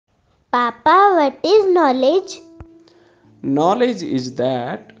Papa, what is knowledge? Knowledge is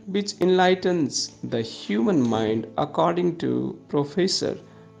that which enlightens the human mind, according to Professor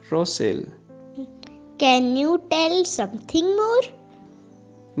Russell. Can you tell something more?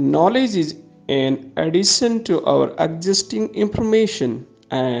 Knowledge is an addition to our existing information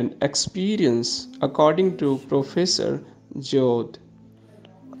and experience, according to Professor Jod.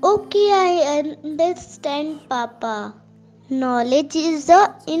 Okay, I understand, Papa. Knowledge is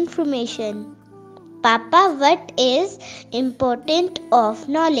the information. Papa, what is important of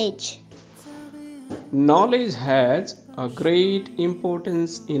knowledge? Knowledge has a great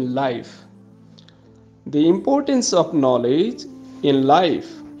importance in life. The importance of knowledge in life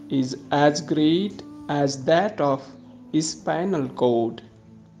is as great as that of spinal cord.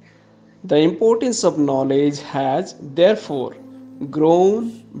 The importance of knowledge has therefore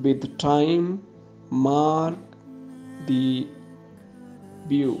grown with time. Mark the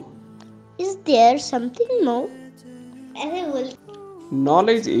view. Is there something more? I will.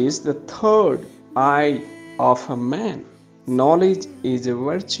 Knowledge is the third eye of a man. Knowledge is a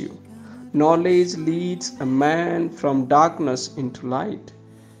virtue. Knowledge leads a man from darkness into light.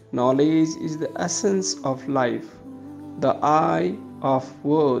 Knowledge is the essence of life, the eye of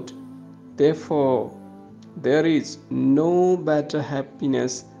word. Therefore, there is no better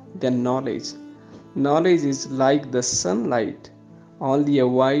happiness than knowledge. Knowledge is like the sunlight. Only a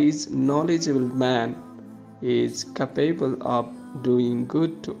wise, knowledgeable man is capable of doing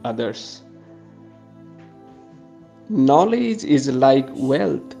good to others. Knowledge is like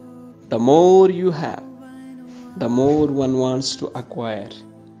wealth. The more you have, the more one wants to acquire.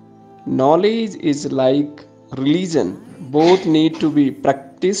 Knowledge is like religion. Both need to be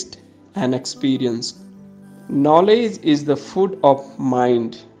practiced and experienced. Knowledge is the food of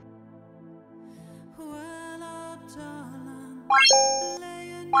mind.